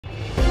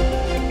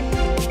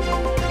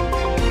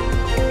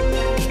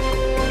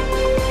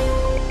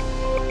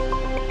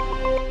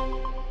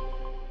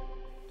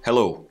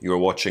Hello, you are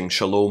watching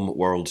Shalom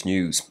World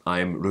News.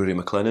 I'm Rory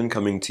McLennan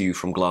coming to you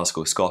from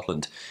Glasgow,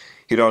 Scotland.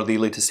 Here are the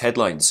latest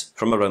headlines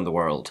from around the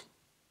world.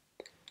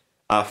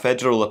 A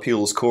federal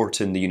appeals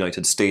court in the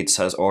United States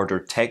has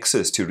ordered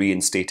Texas to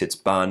reinstate its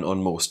ban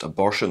on most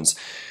abortions.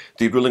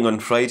 The ruling on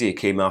Friday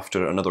came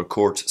after another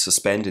court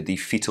suspended the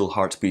Fetal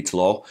Heartbeat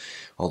Law.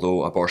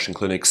 Although abortion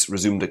clinics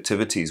resumed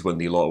activities when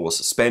the law was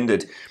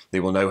suspended, they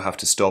will now have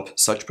to stop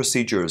such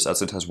procedures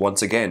as it has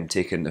once again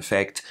taken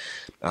effect.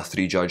 A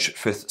three-judge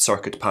Fifth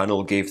Circuit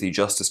panel gave the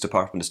Justice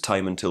Department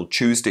time until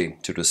Tuesday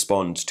to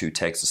respond to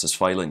Texas's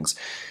filings.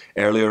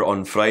 Earlier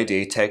on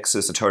Friday,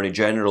 Texas Attorney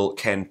General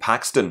Ken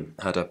Paxton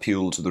had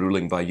appealed the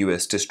ruling by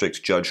U.S.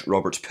 District Judge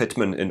Robert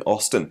Pittman in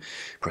Austin,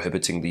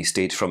 prohibiting the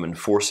state from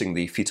enforcing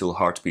the fetal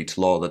heartbeat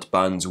law that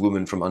bans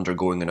women from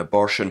undergoing an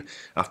abortion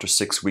after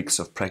 6 weeks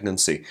of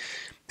pregnancy.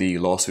 The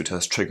lawsuit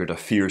has triggered a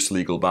fierce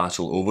legal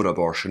battle over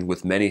abortion,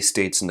 with many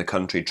states in the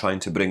country trying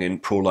to bring in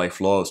pro-life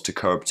laws to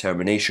curb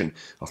termination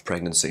of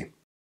pregnancy.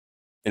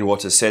 In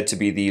what is said to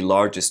be the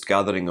largest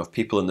gathering of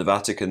people in the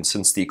Vatican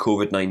since the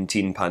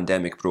COVID-19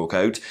 pandemic broke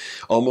out,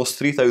 almost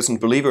 3,000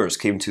 believers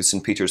came to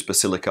St. Peter's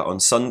Basilica on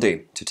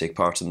Sunday to take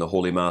part in the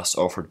Holy Mass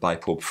offered by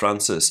Pope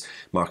Francis,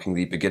 marking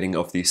the beginning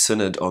of the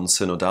Synod on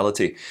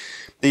Synodality.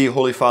 The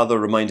Holy Father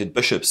reminded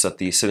bishops that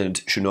the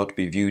Synod should not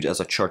be viewed as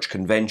a church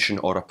convention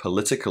or a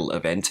political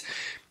event.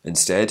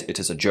 Instead, it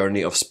is a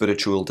journey of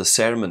spiritual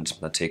discernment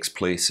that takes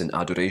place in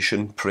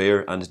adoration,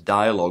 prayer, and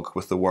dialogue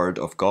with the Word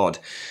of God.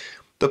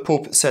 The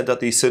Pope said that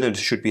the Synod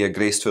should be a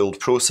grace-filled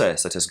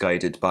process that is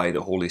guided by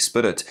the Holy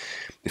Spirit.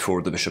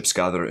 Before the bishops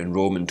gather in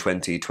Rome in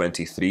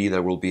 2023,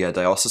 there will be a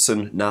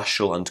diocesan,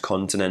 national and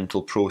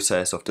continental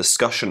process of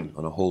discussion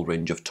on a whole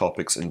range of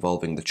topics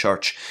involving the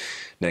Church.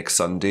 Next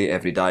Sunday,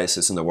 every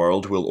diocese in the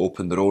world will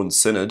open their own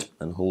synod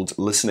and hold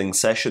listening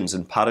sessions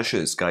in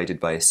parishes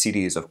guided by a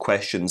series of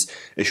questions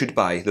issued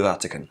by the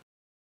Vatican.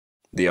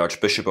 The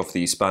Archbishop of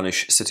the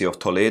Spanish city of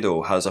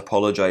Toledo has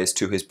apologised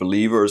to his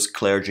believers,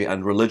 clergy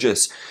and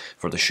religious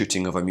for the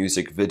shooting of a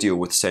music video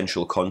with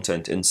sensual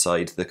content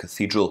inside the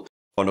cathedral.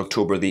 On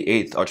October the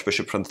 8th,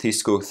 Archbishop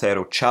Francisco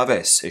Cerro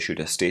Chavez issued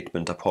a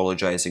statement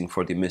apologising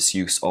for the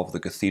misuse of the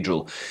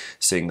cathedral,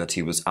 saying that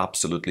he was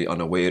absolutely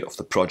unaware of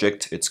the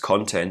project, its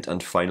content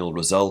and final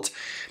result.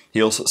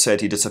 He also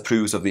said he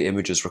disapproves of the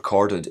images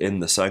recorded in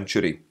the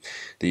sanctuary.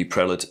 The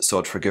prelate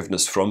sought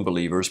forgiveness from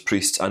believers,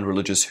 priests and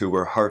religious who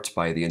were hurt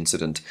by the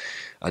incident.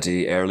 A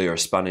day earlier,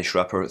 Spanish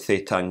rapper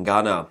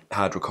Zetangana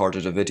had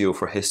recorded a video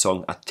for his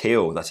song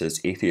Ateo, that is,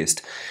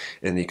 atheist,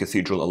 in the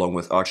cathedral along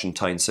with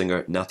Argentine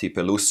singer Nati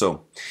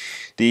Peluso.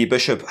 The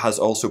bishop has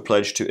also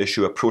pledged to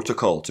issue a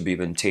protocol to be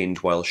maintained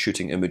while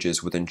shooting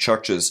images within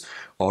churches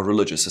or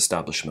religious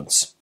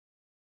establishments.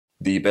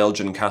 The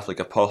Belgian Catholic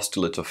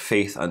Apostolate of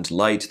Faith and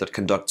Light that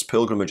conducts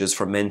pilgrimages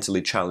for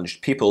mentally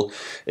challenged people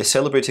is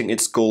celebrating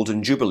its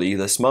Golden Jubilee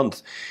this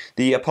month.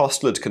 The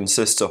apostolate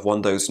consists of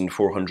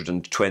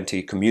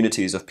 1,420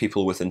 communities of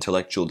people with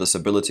intellectual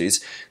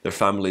disabilities, their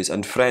families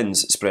and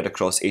friends spread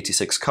across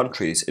 86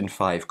 countries in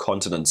 5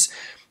 continents.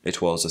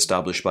 It was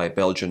established by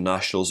Belgian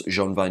nationals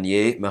Jean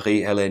Vanier,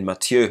 Marie-Hélène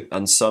Mathieu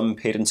and some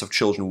parents of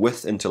children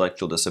with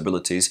intellectual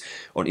disabilities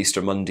on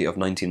Easter Monday of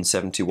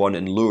 1971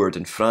 in Lourdes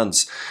in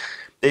France.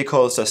 They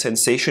caused a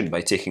sensation by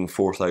taking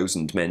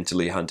 4,000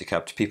 mentally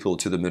handicapped people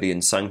to the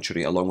Marian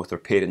Sanctuary along with their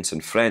parents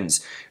and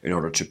friends in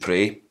order to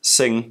pray,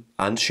 sing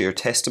and share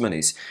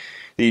testimonies.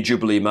 The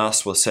Jubilee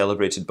Mass was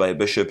celebrated by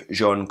Bishop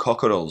Jean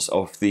Coquerels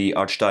of the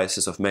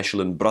Archdiocese of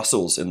Mechelen,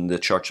 Brussels in the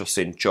Church of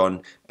St.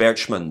 John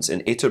Berchmans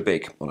in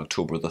Etterbeek on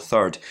October the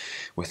 3rd,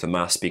 with the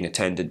Mass being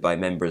attended by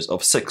members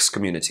of 6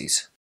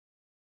 communities.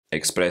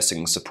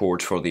 Expressing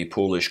support for the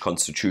Polish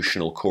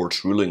Constitutional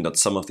Court's ruling that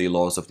some of the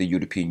laws of the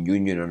European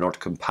Union are not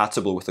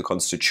compatible with the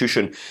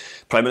Constitution,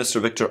 Prime Minister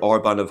Viktor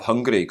Orban of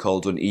Hungary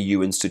called on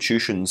EU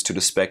institutions to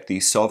respect the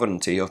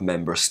sovereignty of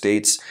member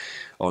states.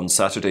 On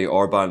Saturday,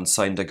 Orban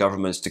signed a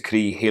government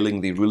decree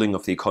hailing the ruling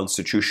of the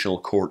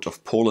Constitutional Court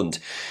of Poland.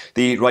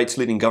 The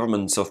right-leaning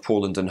governments of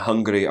Poland and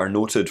Hungary are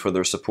noted for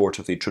their support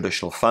of the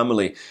traditional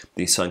family,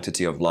 the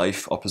sanctity of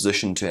life,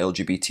 opposition to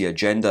LGBT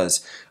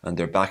agendas, and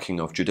their backing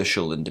of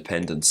judicial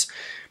independence.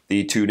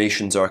 The two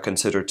nations are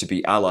considered to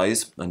be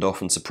allies and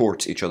often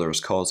support each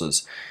other's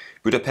causes.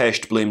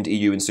 Budapest blamed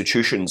EU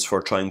institutions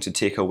for trying to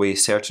take away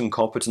certain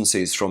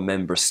competencies from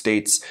member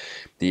states.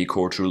 The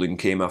court ruling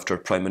came after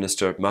Prime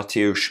Minister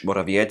Mateusz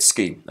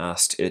Morawiecki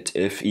asked it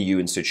if EU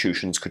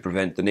institutions could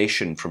prevent the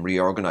nation from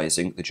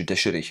reorganizing the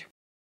judiciary.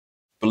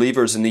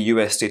 Believers in the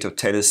US state of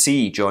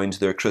Tennessee joined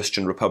their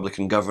Christian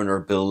Republican Governor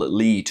Bill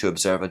Lee to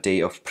observe a day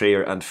of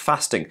prayer and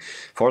fasting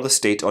for the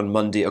state on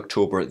Monday,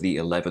 October the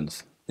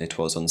 11th. It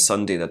was on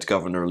Sunday that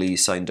Governor Lee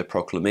signed a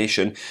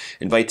proclamation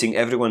inviting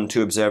everyone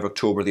to observe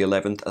October the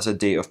 11th as a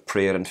day of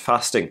prayer and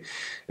fasting,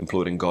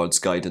 imploring God's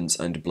guidance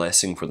and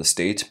blessing for the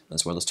state,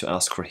 as well as to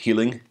ask for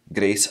healing,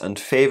 grace and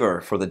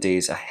favour for the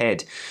days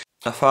ahead.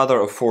 A father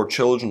of 4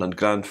 children and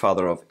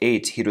grandfather of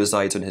 8, he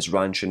resides on his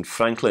ranch in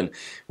Franklin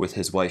with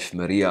his wife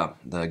Maria.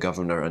 The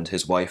governor and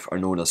his wife are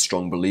known as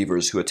strong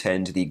believers who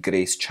attend the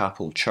Grace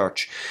Chapel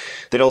Church.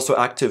 They're also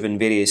active in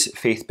various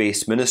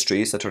faith-based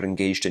ministries that are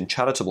engaged in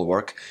charitable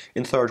work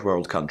in third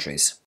world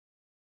countries.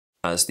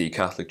 As the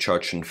Catholic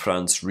Church in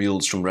France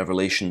reels from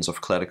revelations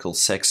of clerical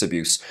sex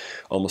abuse,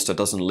 almost a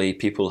dozen lay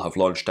people have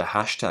launched a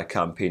hashtag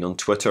campaign on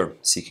Twitter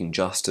seeking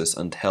justice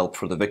and help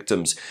for the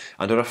victims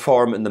and a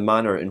reform in the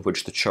manner in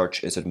which the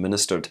Church is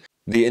administered.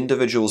 The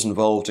individuals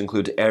involved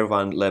include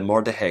Erwan Le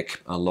Mordehek,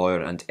 a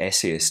lawyer and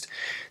essayist.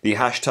 The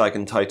hashtag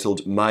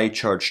entitled My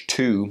Church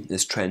Too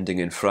is trending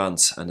in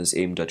France and is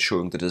aimed at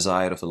showing the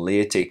desire of the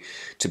laity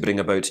to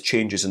bring about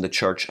changes in the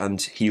Church and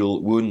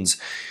heal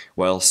wounds.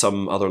 While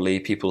some other lay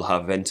people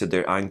have vented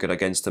their anger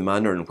against the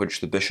manner in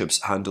which the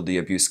bishops handle the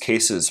abuse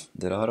cases,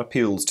 there are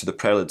appeals to the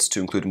prelates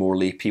to include more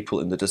lay people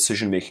in the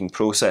decision-making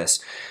process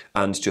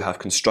and to have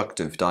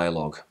constructive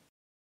dialogue.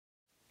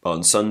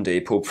 On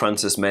Sunday, Pope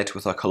Francis met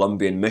with a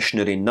Colombian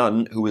missionary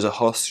nun who was a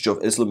hostage of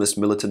Islamist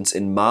militants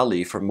in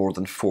Mali for more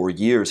than 4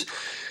 years.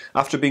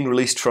 After being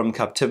released from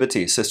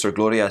captivity, Sister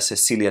Gloria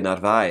Cecilia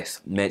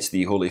Narvaez met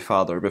the Holy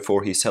Father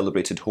before he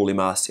celebrated Holy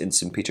Mass in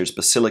St. Peter's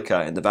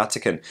Basilica in the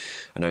Vatican,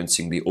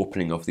 announcing the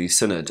opening of the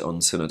Synod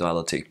on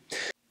Synodality.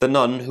 The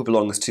nun, who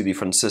belongs to the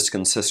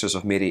Franciscan Sisters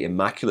of Mary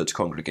Immaculate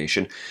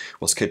congregation,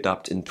 was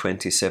kidnapped in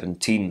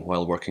 2017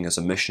 while working as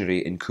a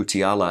missionary in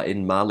Kutiala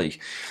in Mali.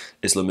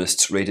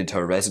 Islamists raided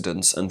her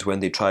residence, and when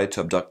they tried to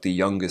abduct the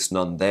youngest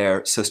nun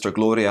there, Sister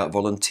Gloria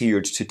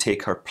volunteered to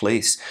take her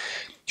place.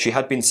 She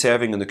had been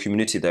serving in the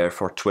community there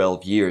for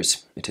 12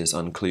 years. It is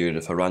unclear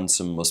if a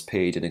ransom was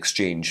paid in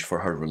exchange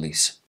for her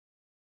release.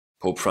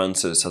 Pope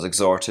Francis has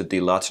exhorted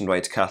the Latin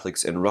Rite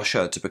Catholics in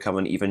Russia to become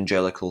an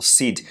evangelical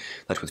seed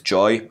that with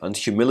joy and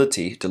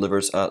humility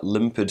delivers a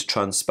limpid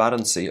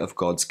transparency of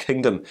God's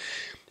kingdom.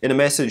 In a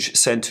message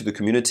sent to the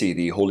community,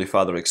 the Holy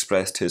Father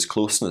expressed his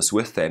closeness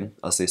with them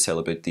as they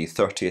celebrate the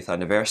 30th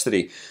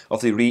anniversary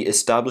of the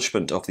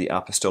re-establishment of the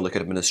apostolic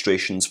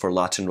administrations for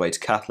Latin Rite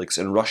Catholics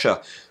in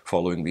Russia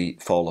following the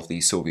fall of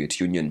the Soviet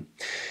Union.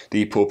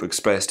 The Pope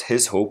expressed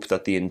his hope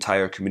that the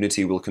entire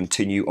community will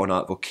continue on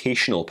a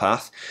vocational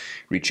path,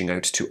 reaching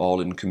out to all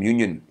in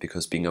communion,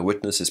 because being a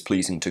witness is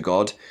pleasing to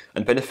God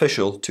and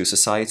beneficial to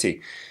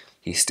society.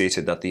 He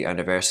stated that the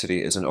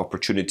anniversary is an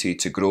opportunity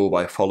to grow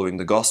by following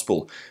the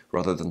gospel,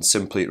 rather than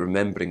simply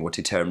remembering what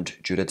he termed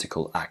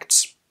juridical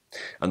acts.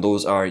 And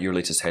those are your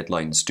latest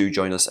headlines. Do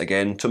join us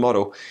again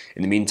tomorrow.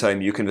 In the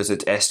meantime, you can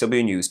visit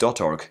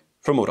swnews.org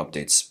for more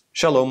updates.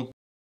 Shalom.